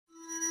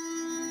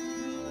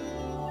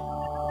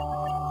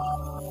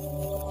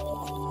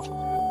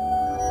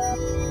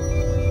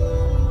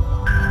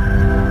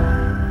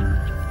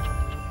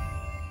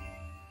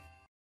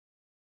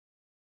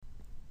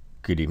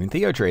Good evening,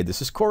 TheoTrade.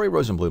 This is Corey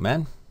Rosenblum,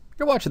 man.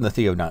 You're watching the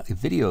Theo Nightly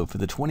video for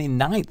the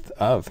 29th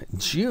of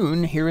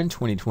June here in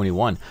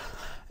 2021.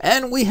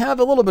 And we have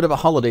a little bit of a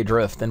holiday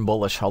drift and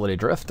bullish holiday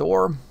drift,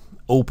 or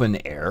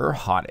open air,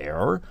 hot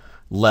air,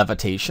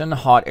 levitation,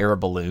 hot air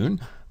balloon,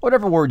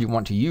 whatever word you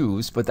want to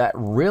use, but that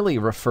really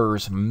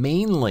refers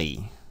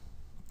mainly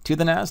to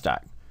the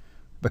Nasdaq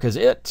because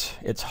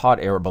its hot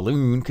air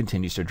balloon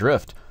continues to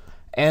drift.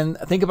 And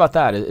think about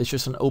that. It's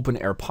just an open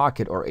air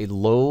pocket or a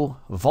low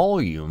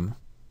volume,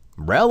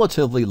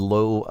 relatively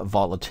low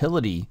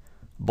volatility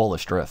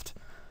bullish drift.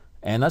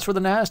 And that's where the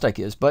Nasdaq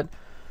is. But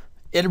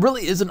it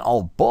really isn't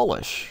all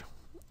bullish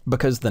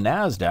because the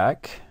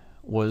Nasdaq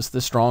was the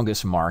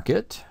strongest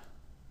market,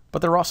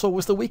 but there also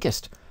was the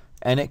weakest.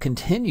 And it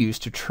continues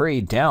to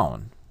trade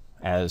down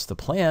as the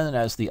plan,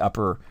 as the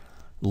upper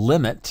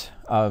limit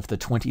of the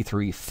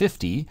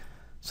 2350.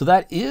 So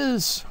that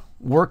is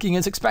working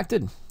as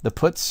expected. The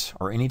puts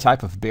or any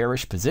type of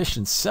bearish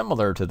position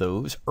similar to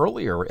those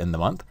earlier in the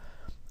month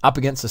up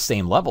against the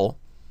same level,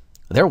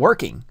 they're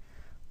working.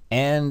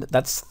 And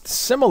that's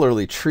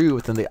similarly true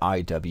within the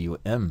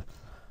IWM.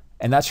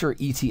 And that's your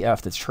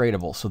ETF that's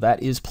tradable. So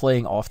that is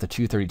playing off the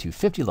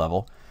 232.50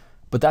 level,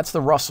 but that's the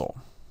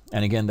Russell.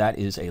 And again, that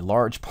is a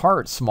large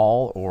part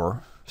small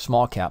or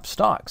small cap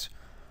stocks.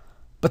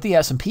 But the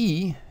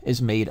S&P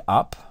is made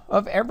up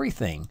of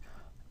everything.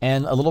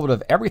 And a little bit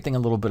of everything, a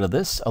little bit of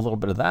this, a little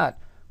bit of that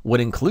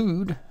would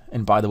include,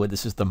 and by the way,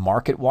 this is the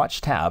Market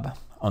Watch tab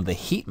on the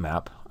heat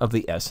map of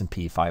the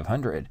S&P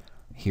 500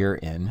 here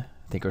in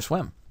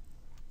thinkorswim.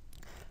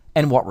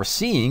 And what we're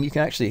seeing, you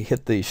can actually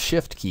hit the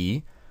shift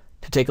key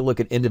to take a look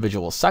at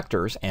individual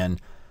sectors.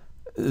 And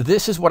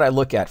this is what I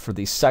look at for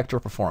the sector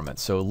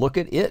performance. So look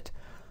at it.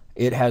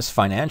 It has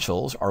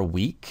financials are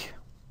weak,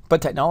 but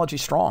technology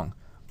strong.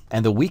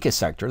 And the weakest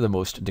sector, the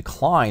most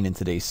decline in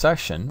today's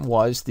session,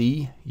 was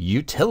the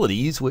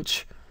utilities,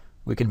 which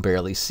we can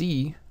barely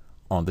see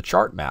on the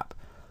chart map.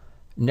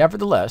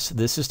 Nevertheless,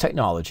 this is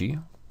technology.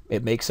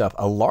 It makes up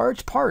a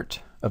large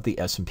part of the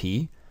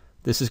S&P.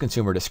 This is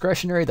consumer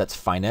discretionary. That's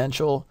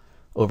financial.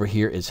 Over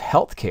here is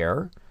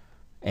healthcare,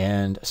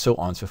 and so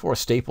on and so forth.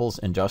 Staples,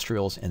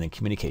 industrials, and then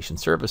communication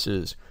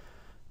services.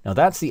 Now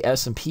that's the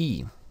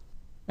S&P.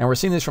 And we're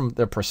seeing this from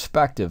the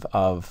perspective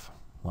of,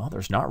 well,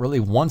 there's not really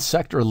one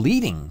sector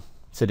leading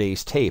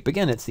today's tape.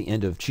 Again, it's the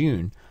end of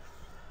June.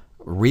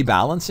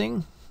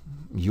 Rebalancing,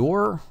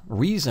 your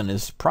reason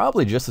is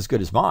probably just as good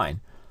as mine,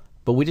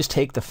 but we just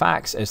take the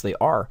facts as they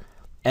are.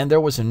 And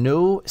there was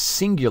no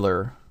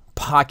singular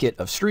pocket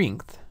of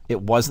strength.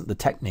 It wasn't the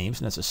tech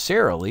names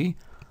necessarily,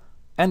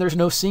 and there's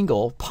no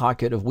single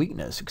pocket of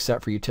weakness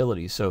except for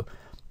utilities. So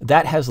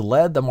that has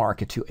led the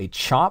market to a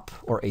chop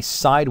or a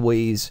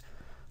sideways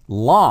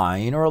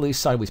line, or at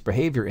least sideways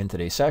behavior in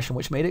today's session,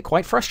 which made it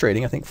quite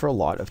frustrating, I think, for a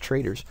lot of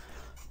traders.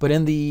 But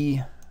in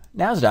the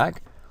Nasdaq,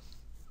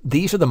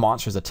 these are the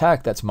monsters of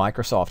tech. That's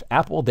Microsoft,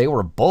 Apple. They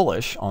were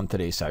bullish on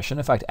today's session.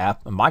 In fact,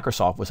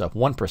 Microsoft was up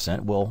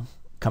 1%. We'll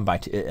come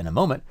back to it in a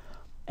moment.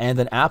 And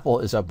then Apple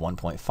is up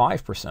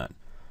 1.5%.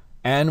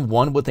 And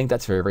one would think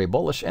that's very, very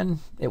bullish, and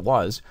it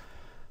was.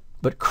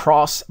 But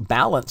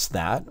cross-balance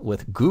that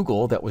with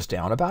Google, that was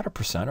down about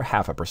 1% or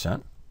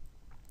 0.5%.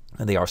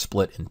 And they are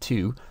split in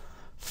two.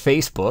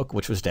 Facebook,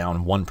 which was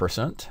down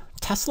 1%,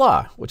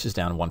 Tesla, which is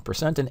down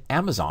 1%, and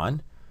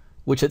Amazon,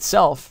 which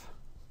itself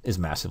is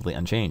massively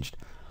unchanged.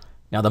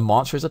 Now, the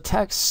monsters of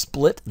tech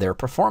split their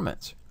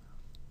performance.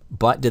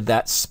 But did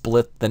that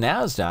split the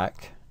Nasdaq?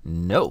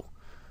 No.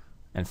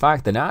 In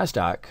fact, the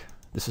Nasdaq,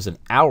 this is an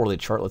hourly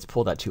chart. Let's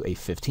pull that to a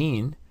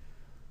 15,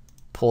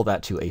 pull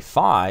that to a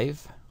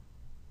 5,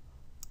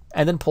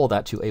 and then pull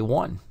that to a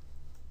 1.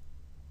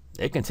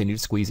 It continued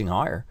squeezing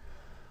higher.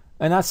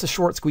 And that's the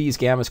short squeeze,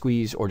 gamma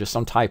squeeze, or just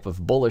some type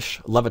of bullish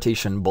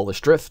levitation,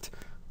 bullish drift,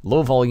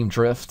 low volume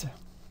drift.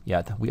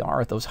 Yet we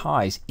are at those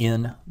highs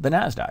in the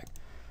Nasdaq.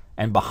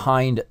 And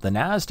behind the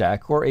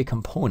Nasdaq, or a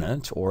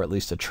component, or at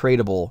least a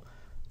tradable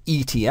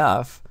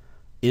ETF,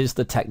 is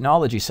the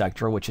technology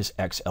sector, which is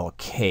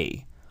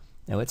XLK.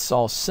 Now it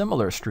saw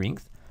similar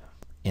strength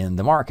in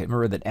the market.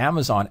 Remember that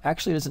Amazon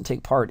actually doesn't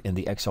take part in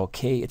the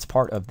XLK. It's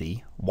part of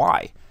the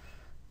Y,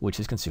 which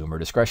is consumer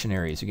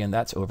discretionaries. Again,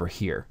 that's over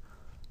here.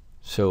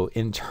 So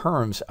in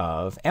terms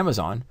of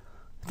Amazon,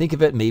 think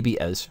of it maybe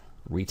as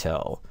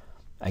retail.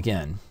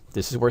 Again,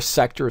 this is where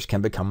sectors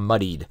can become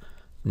muddied.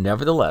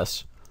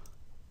 Nevertheless,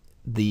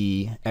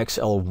 the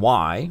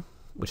XLY,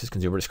 which is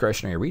consumer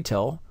discretionary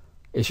retail,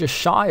 is just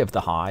shy of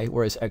the high,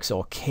 whereas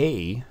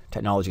XLK,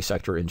 technology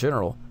sector in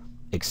general,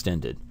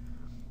 extended.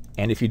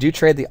 And if you do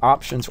trade the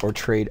options or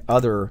trade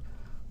other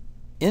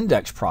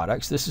index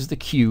products, this is the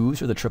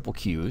Qs or the triple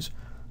Qs,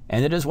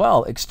 and it as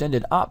well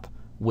extended up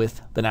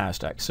with the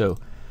Nasdaq. So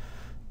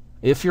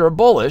if you're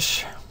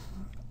bullish,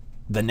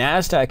 the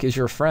Nasdaq is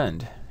your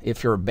friend.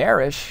 If you're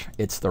bearish,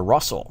 it's the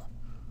Russell.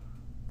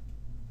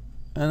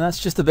 And that's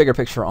just the bigger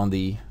picture on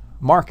the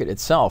market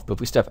itself. But if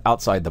we step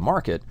outside the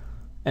market,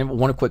 and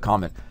one quick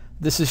comment,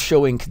 this is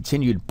showing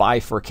continued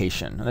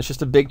bifurcation. And that's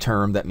just a big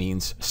term that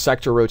means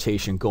sector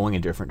rotation going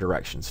in different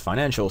directions.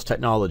 Financials,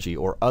 technology,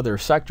 or other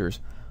sectors.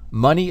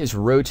 Money is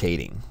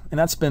rotating, and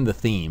that's been the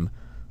theme.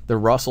 The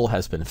Russell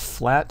has been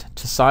flat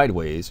to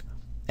sideways,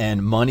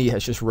 and money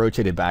has just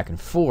rotated back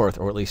and forth,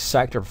 or at least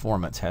sector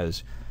performance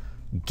has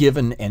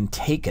given and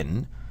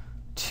taken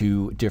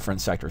to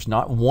different sectors.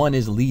 Not one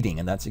is leading,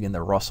 and that's again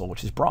the Russell,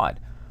 which is broad.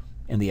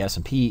 In the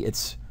S&P,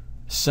 it's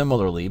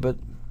similarly, but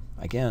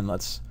again,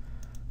 let's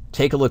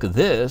take a look at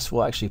this.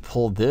 We'll actually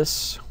pull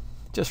this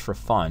just for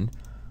fun.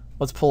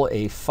 Let's pull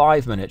a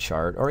 5-minute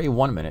chart or a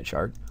 1-minute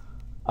chart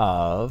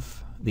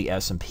of the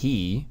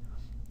S&P,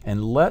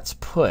 and let's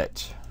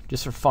put,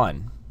 just for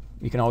fun,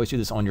 you can always do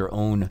this on your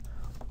own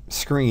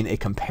screen, a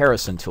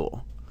comparison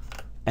tool.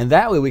 And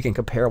that way we can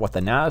compare what the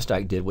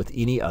Nasdaq did with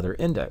any other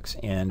index.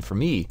 And for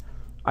me,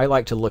 I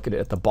like to look at it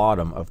at the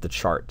bottom of the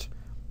chart.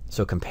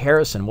 So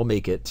comparison, we'll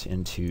make it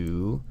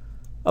into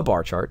a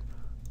bar chart,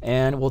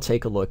 and we'll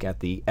take a look at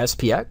the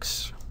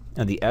SPX,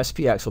 and the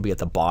SPX will be at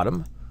the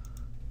bottom.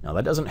 Now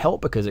that doesn't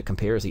help because it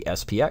compares the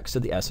SPX to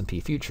the S&P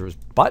futures,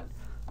 but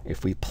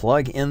if we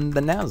plug in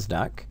the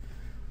Nasdaq,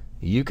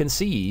 you can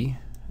see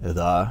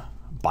the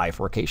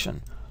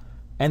bifurcation.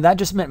 And that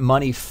just meant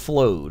money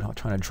flowed. I'm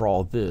trying to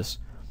draw this.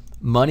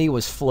 Money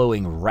was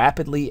flowing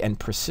rapidly and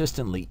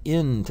persistently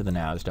into the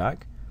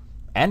Nasdaq,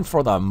 and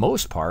for the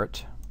most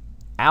part,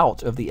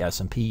 out of the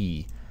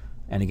S&P.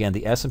 And again,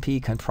 the S&P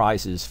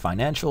comprises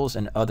financials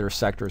and other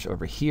sectors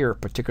over here,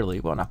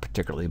 particularly, well, not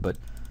particularly, but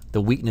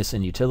the weakness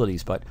in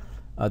utilities. But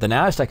the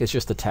Nasdaq is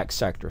just the tech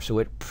sector, so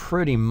it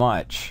pretty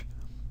much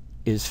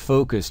is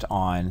focused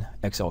on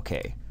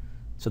XLK.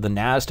 So the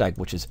Nasdaq,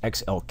 which is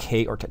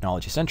XLK or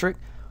technology centric,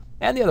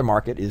 and the other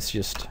market is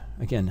just,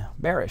 again,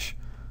 bearish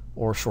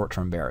or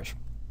short-term bearish.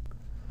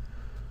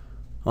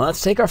 Well,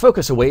 let's take our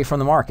focus away from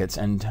the markets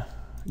and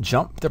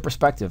jump the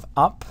perspective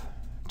up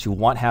to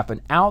what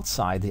happened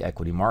outside the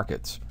equity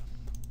markets,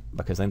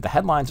 because I think the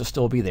headlines will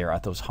still be there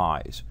at those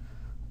highs.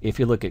 If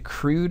you look at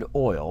crude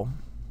oil,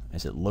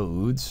 as it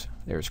loads,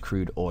 there's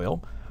crude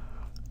oil.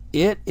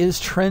 It is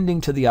trending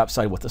to the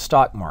upside with the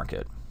stock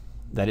market.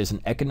 That is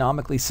an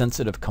economically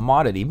sensitive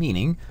commodity,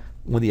 meaning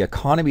when the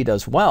economy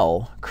does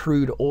well,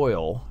 crude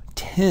oil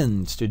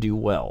tends to do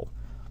well.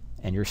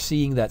 And you're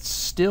seeing that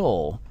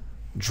still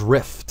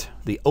drift,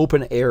 the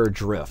open air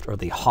drift, or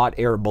the hot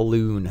air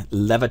balloon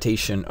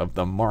levitation of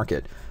the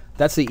market.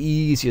 That's the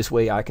easiest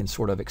way I can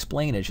sort of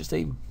explain it. Just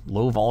a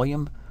low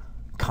volume,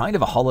 kind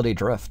of a holiday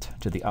drift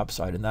to the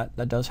upside, and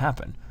that does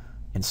happen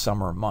in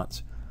summer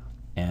months.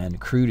 And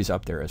crude is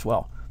up there as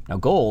well. Now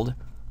gold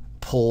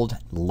pulled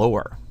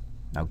lower.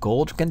 Now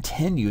gold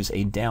continues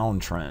a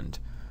downtrend,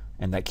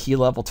 and that key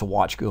level to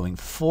watch going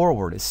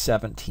forward is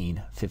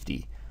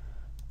 1750.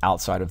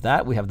 Outside of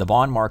that, we have the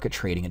bond market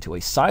trading into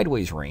a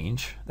sideways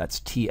range. That's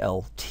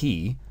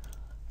TLT.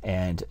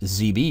 And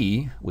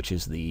ZB, which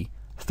is the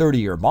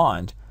 30-year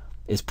bond,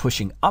 is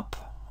pushing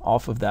up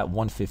off of that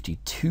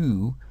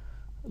 152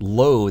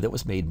 low that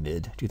was made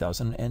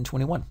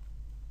mid-2021,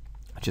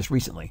 just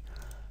recently.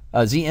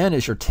 ZN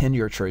is your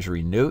 10-year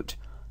Treasury note.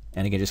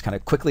 And again, just kind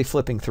of quickly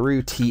flipping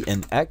through,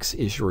 TNX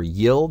is your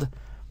yield.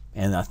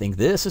 And I think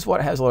this is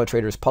what has a lot of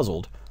traders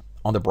puzzled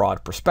on the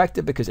broad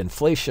perspective, because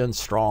inflation's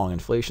strong,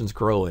 inflation's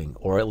growing,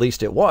 or at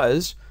least it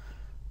was,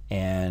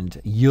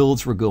 and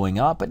yields were going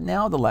up. But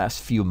now the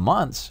last few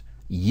months,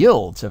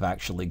 yields have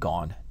actually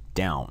gone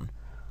down.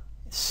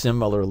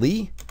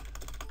 Similarly,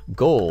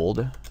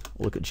 gold,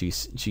 look at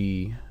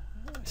GC,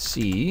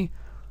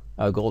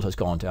 gold has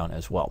gone down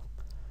as well.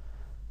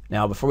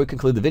 Now, before we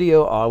conclude the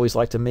video, I always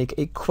like to make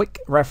a quick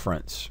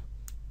reference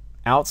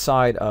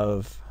outside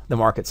of the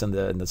markets and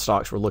the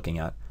stocks we're looking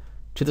at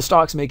to the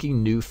stocks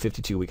making new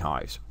 52-week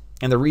highs.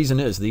 And the reason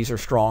is these are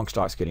strong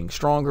stocks getting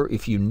stronger.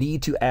 If you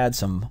need to add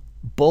some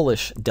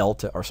bullish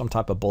delta or some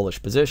type of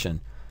bullish position,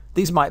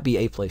 these might be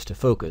a place to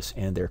focus,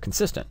 and they're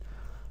consistent.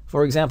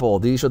 For example,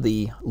 these are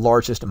the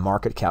largest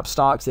market cap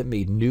stocks that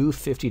made new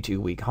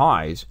 52-week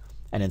highs,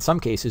 and in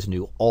some cases,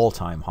 new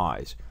all-time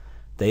highs.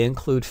 They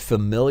include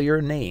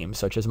familiar names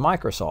such as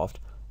Microsoft,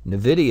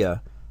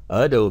 Nvidia,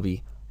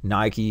 Adobe,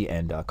 Nike,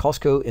 and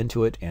Costco,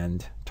 Intuit,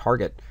 and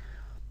Target,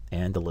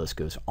 and the list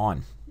goes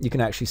on. You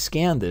can actually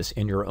scan this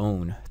in your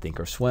own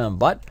thinkorswim,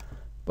 but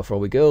before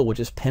we go, we'll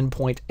just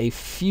pinpoint a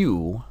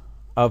few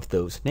of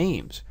those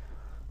names.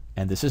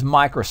 And this is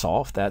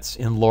Microsoft. That's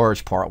in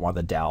large part why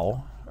the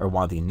Dow, or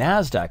why the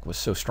Nasdaq was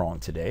so strong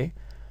today.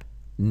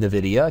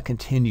 Nvidia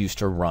continues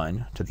to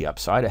run to the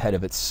upside ahead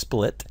of its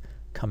split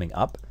coming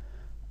up.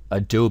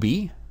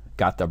 Adobe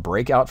got the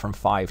breakout from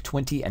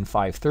 520 and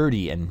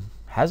 530 and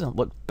hasn't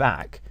looked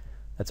back.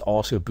 That's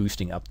also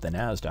boosting up the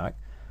Nasdaq.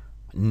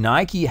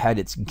 Nike had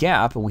its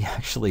gap, and we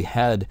actually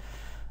had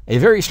a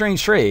very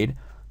strange trade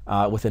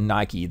within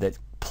Nike that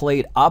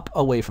played up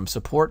away from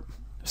support.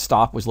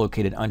 Stop was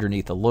located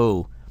underneath the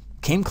low.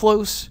 Came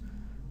close,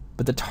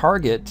 but the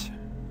target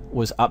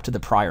was up to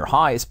the prior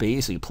high. It's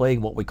basically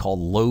playing what we call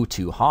low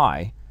to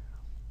high,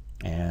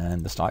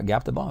 and the stock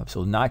gapped above.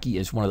 So Nike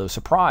is one of those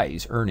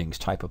surprise earnings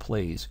type of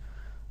plays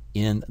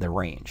in the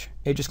range.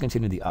 It just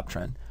continued the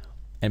uptrend.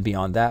 And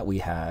beyond that, we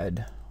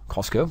had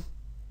Costco.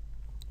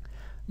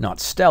 Not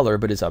stellar,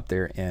 but is up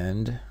there.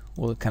 And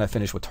we'll kind of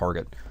finish with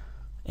Target.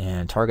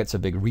 And Target's a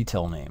big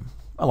retail name,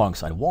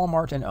 alongside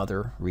Walmart and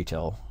other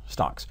retail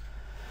stocks.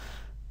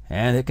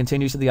 And it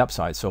continues to the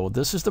upside. So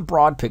this is the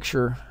broad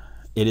picture.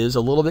 It is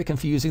a little bit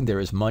confusing. There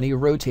is money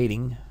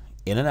rotating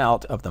in and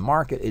out of the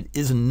market. It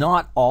is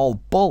not all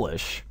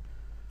bullish,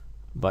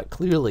 but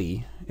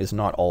clearly is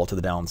not all to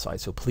the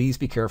downside. So please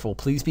be careful.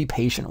 Please be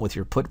patient with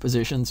your put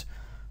positions.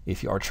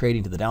 If you are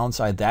trading to the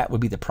downside, that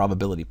would be the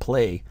probability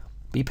play.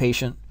 Be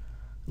patient.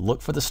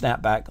 Look for the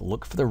snapback.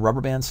 Look for the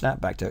rubber band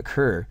snapback to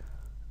occur.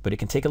 But it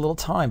can take a little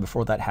time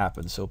before that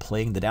happens. So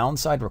playing the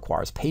downside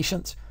requires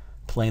patience.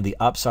 Playing the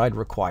upside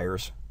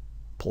requires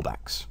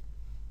pullbacks.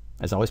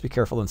 As always, be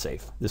careful and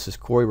safe. This is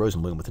Corey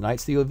Rosenblum with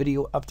tonight's Theo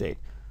video update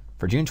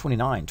for June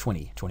 29,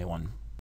 2021.